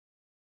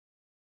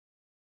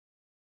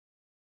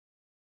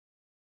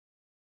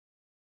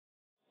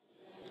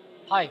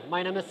Hi,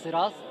 my name is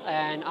Siraz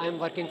and I am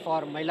working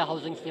for Mahila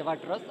Housing Sewa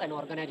Trust, an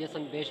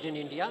organization based in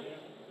India.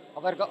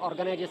 Our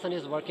organization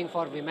is working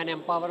for women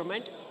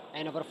empowerment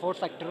and our four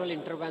sectoral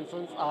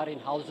interventions are in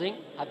housing,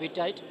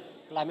 habitat,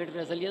 climate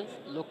resilience,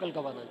 local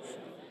governance.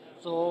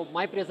 So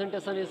my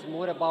presentation is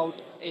more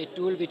about a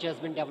tool which has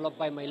been developed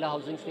by Mahila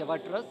Housing Sewa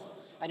Trust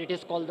and it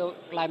is called the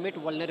Climate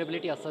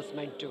Vulnerability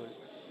Assessment Tool.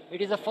 It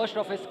is a first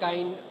of its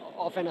kind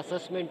of an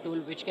assessment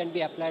tool which can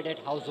be applied at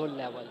household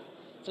level.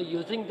 So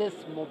using this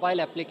mobile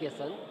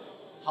application,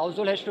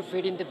 household has to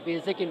feed in the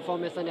basic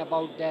information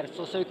about their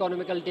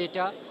socio-economical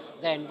data,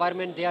 the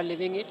environment they are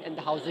living in, and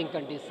the housing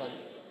condition.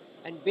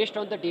 And based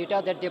on the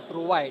data that they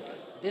provide,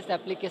 this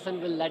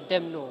application will let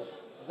them know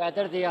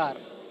whether they are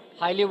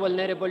highly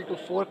vulnerable to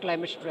four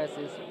climate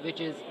stresses, which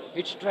is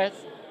heat stress,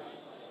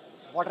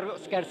 water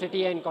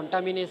scarcity and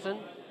contamination,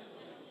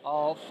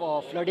 of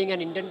flooding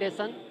and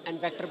inundation,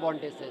 and vector-borne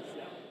disease.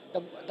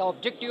 The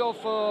objective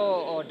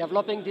of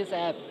developing this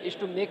app is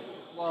to make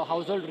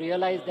household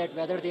realize that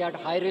whether they are at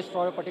high risk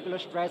for a particular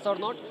stress or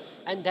not,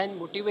 and then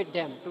motivate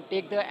them to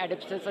take the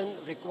adaptation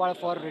required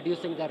for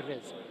reducing their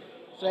risk.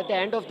 So at the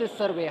end of this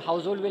survey,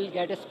 household will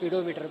get a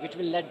speedometer which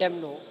will let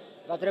them know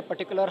whether a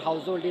particular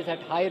household is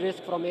at high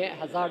risk from a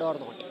hazard or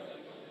not.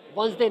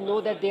 Once they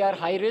know that they are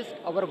high risk,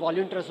 our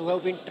volunteers who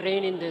have been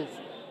trained in this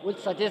will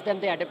suggest them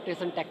the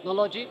adaptation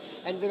technology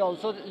and will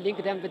also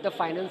link them with the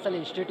financial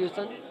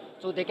institution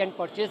so they can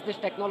purchase this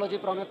technology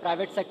from a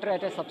private sector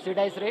at a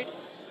subsidized rate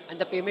and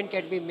the payment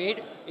can be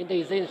made in the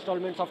easy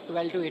installments of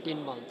 12 to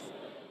 18 months.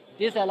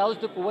 This allows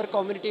the poor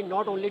community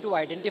not only to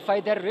identify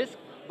their risk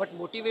but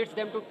motivates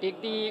them to take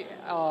the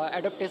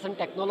adaptation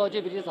technology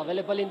which is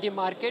available in the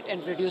market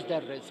and reduce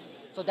their risk.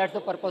 So that's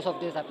the purpose of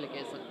this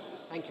application.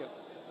 Thank you.